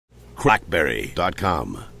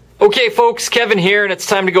CrackBerry.com. Okay folks, Kevin here, and it's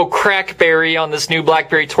time to go CrackBerry on this new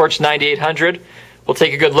BlackBerry Torch 9800. We'll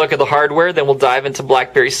take a good look at the hardware, then we'll dive into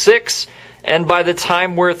BlackBerry 6, and by the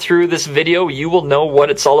time we're through this video, you will know what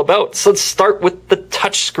it's all about. So let's start with the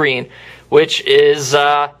touchscreen, which is,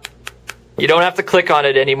 you don't have to click on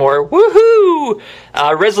it anymore. Woohoo!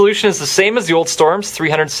 Resolution is the same as the old Storms,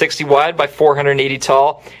 360 wide by 480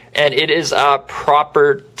 tall, and it is a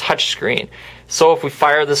proper touchscreen. So if we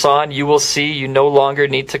fire this on, you will see you no longer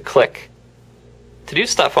need to click to do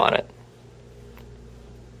stuff on it.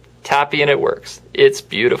 Tappy and it works. It's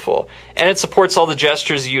beautiful. And it supports all the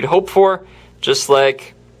gestures you'd hope for, just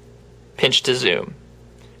like pinch to zoom.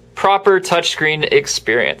 Proper touchscreen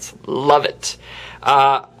experience. Love it.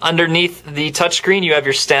 Underneath the touchscreen, you have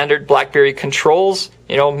your standard BlackBerry controls.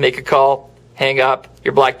 You know, make a call, hang up,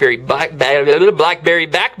 your BlackBerry back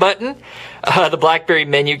button, the BlackBerry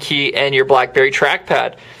menu key, and your BlackBerry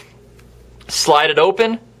trackpad. Slide it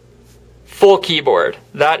open, full keyboard.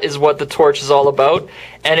 That is what the Torch is all about,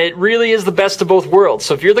 and it really is the best of both worlds.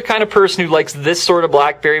 So if you're the kind of person who likes this sort of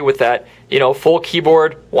BlackBerry with that, you know, full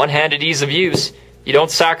keyboard, one-handed ease of use, you don't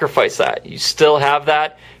sacrifice that. You still have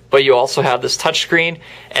that, but you also have this touchscreen.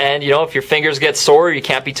 And, you know, if your fingers get sore, you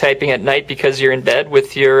can't be typing at night because you're in bed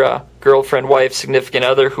with your girlfriend, wife, significant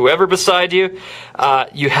other, whoever beside you,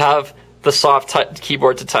 you have the soft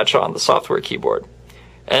keyboard to touch on, the software keyboard.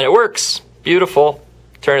 And it works. Beautiful.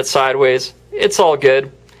 Turn it sideways. It's all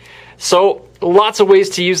good. So, lots of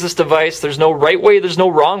ways to use this device. There's no right way, there's no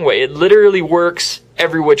wrong way. It literally works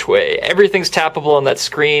every which way. Everything's tappable on that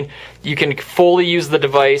screen. You can fully use the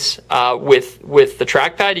device with the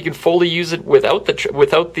trackpad. You can fully use it without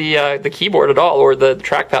the keyboard at all, or the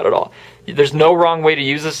trackpad at all. There's no wrong way to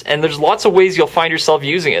use this, and there's lots of ways you'll find yourself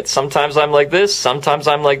using it. Sometimes I'm like this, sometimes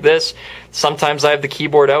I'm like this, sometimes I have the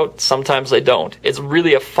keyboard out, sometimes I don't. It's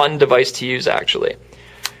really a fun device to use, actually.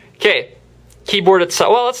 Okay, keyboard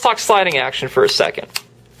itself. Well, let's talk sliding action for a second.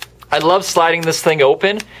 I love sliding this thing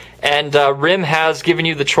open, and RIM has given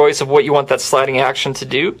you the choice of what you want that sliding action to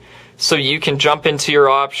do. So you can jump into your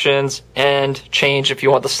options and change if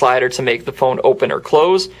you want the slider to make the phone open or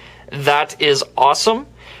close. That is awesome.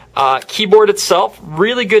 Keyboard itself,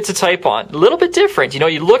 really good to type on. A little bit different. You know,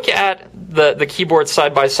 you look at the keyboard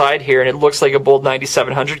side by side here, and it looks like a Bold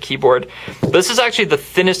 9700 keyboard. This is actually the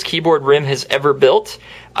thinnest keyboard RIM has ever built,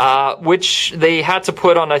 which they had to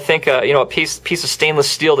put on, I think, a piece of stainless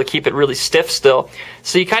steel to keep it really stiff still.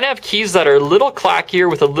 So you kind of have keys that are a little clackier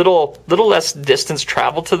with a little less distance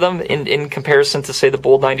traveled to them in comparison to, say, the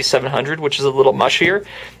Bold 9700, which is a little mushier.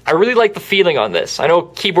 I really like the feeling on this. I know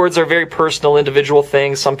keyboards are very personal, individual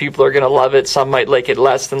things. Some people are going to love it. Some might like it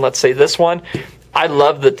less than, let's say, this one. I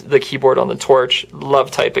love the keyboard on the Torch.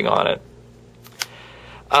 Love typing on it.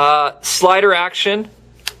 Slider action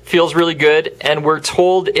feels really good, and we're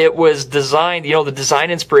told it was designed, you know, the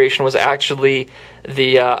design inspiration was actually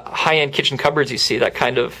the high-end kitchen cupboards you see, that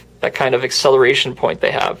kind of acceleration point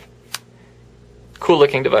they have. Cool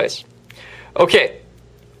looking device. Okay,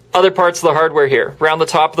 other parts of the hardware here. Around the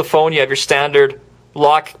top of the phone, you have your standard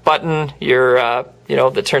lock button, your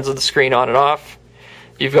that turns the screen on and off.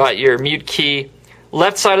 You've got your mute key.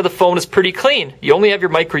 Left side of the phone is pretty clean. You only have your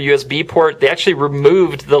micro USB port. They actually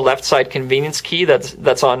removed the left side convenience key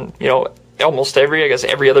that's on, you know, almost every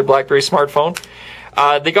other BlackBerry smartphone.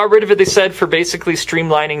 They got rid of it, they said, for basically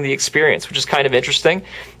streamlining the experience, which is kind of interesting.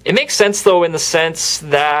 It makes sense, though, in the sense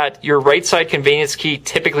that your right side convenience key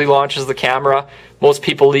typically launches the camera. Most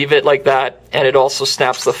people leave it like that, and it also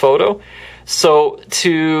snaps the photo. So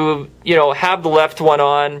to, you know, have the left one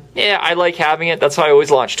on, yeah, I like having it. That's how I always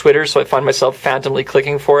launch Twitter, so I find myself phantomly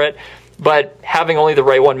clicking for it. But having only the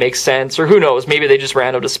right one makes sense, or who knows, maybe they just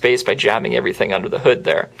ran out of space by jamming everything under the hood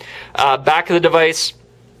there. Back of the device,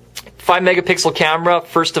 5 megapixel camera,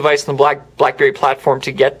 first device on the BlackBerry platform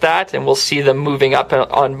to get that, and we'll see them moving up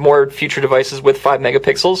on more future devices with 5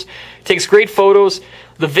 megapixels. Takes great photos.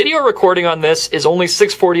 The video recording on this is only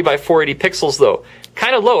 640 by 480 pixels, though.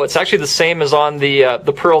 Kind of low. It's actually the same as on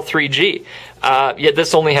the Pearl 3G. Yet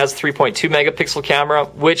this only has 3.2 megapixel camera,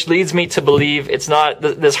 which leads me to believe it's not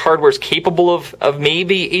this hardware is capable of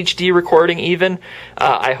maybe HD recording even.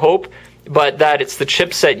 I hope, but that it's the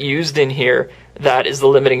chipset used in here that is the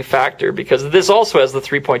limiting factor, because this also has the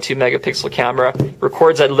 3.2 megapixel camera,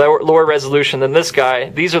 records at lower resolution than this guy.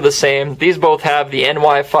 These are the same. These both have the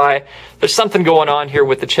N-Wi-Fi. There's something going on here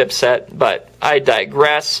with the chipset, but I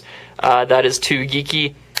digress. That is too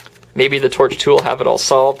geeky. Maybe the Torch 2 will have it all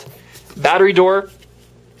solved. Battery door,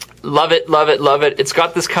 love it, love it, love it. It's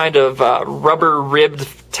got this kind of rubber ribbed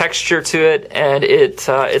texture to it, and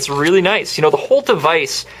it's really nice. You know, the whole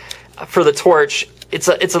device for the Torch it's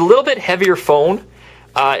a little bit heavier phone.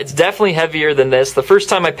 It's definitely heavier than this. The first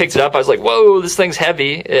time I picked it up, I was like, whoa, this thing's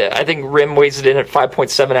heavy. I think Rim weighs it in at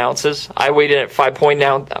 5.7 ounces. I weighed it at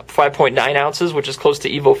 5.9 ounces, which is close to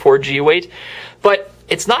Evo 4G weight. But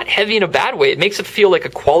it's not heavy in a bad way. It makes it feel like a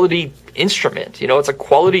quality instrument. You know, it's a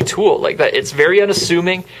quality tool like that. It's very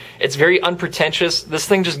unassuming. It's very unpretentious. This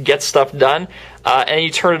thing just gets stuff done, and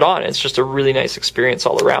you turn it on. It's just a really nice experience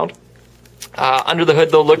all around. Under the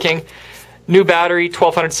hood, though, looking, new battery,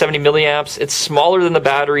 1270 milliamps. It's smaller than the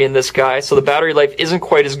battery in this guy, so the battery life isn't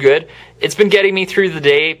quite as good. It's been getting me through the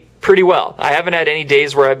day pretty well. I haven't had any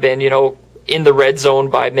days where I've been, you know, in the red zone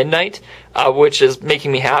by midnight, which is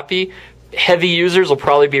making me happy. Heavy users will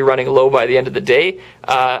probably be running low by the end of the day.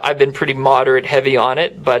 I've been pretty moderate heavy on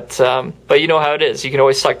it, but you know how it is. You can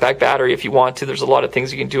always suck back battery if you want to. There's a lot of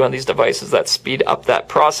things you can do on these devices that speed up that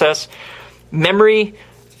process. Memory,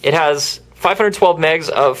 it has 512 megs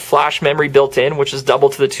of flash memory built in, which is double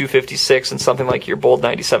to the 256 and something like your Bold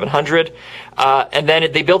 9700. And then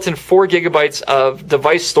they built in 4 gigabytes of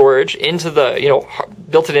device storage into the, you know,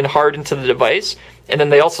 built it in hard into the device. And then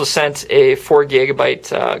they also sent a 4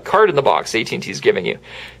 gigabyte card in the box AT&T is giving you.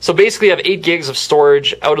 So basically you have 8 gigs of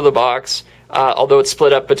storage out of the box, although it's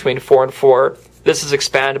split up between 4 and 4. This is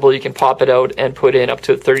expandable. You can pop it out and put in up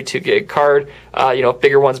to a 32 gig card. You know, if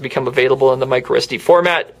bigger ones become available in the micro SD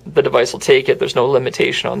format, the device will take it. There's no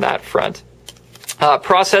limitation on that front.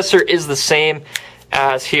 Processor is the same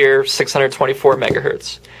as here, 624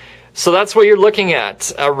 megahertz. So that's what you're looking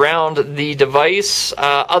at around the device.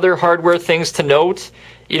 Other hardware things to note,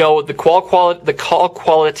 you know, the call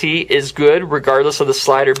quality is good regardless of the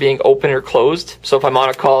slider being open or closed. So if I'm on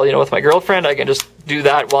a call, you know, with my girlfriend, I can just do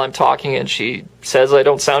that while I'm talking and she says I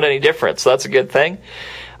don't sound any different. So that's a good thing.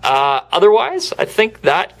 Otherwise, I think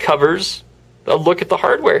that covers a look at the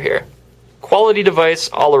hardware here. Quality device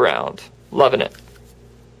all around. Loving it.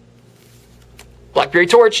 BlackBerry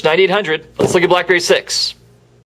Torch 9800. Let's look at BlackBerry 6.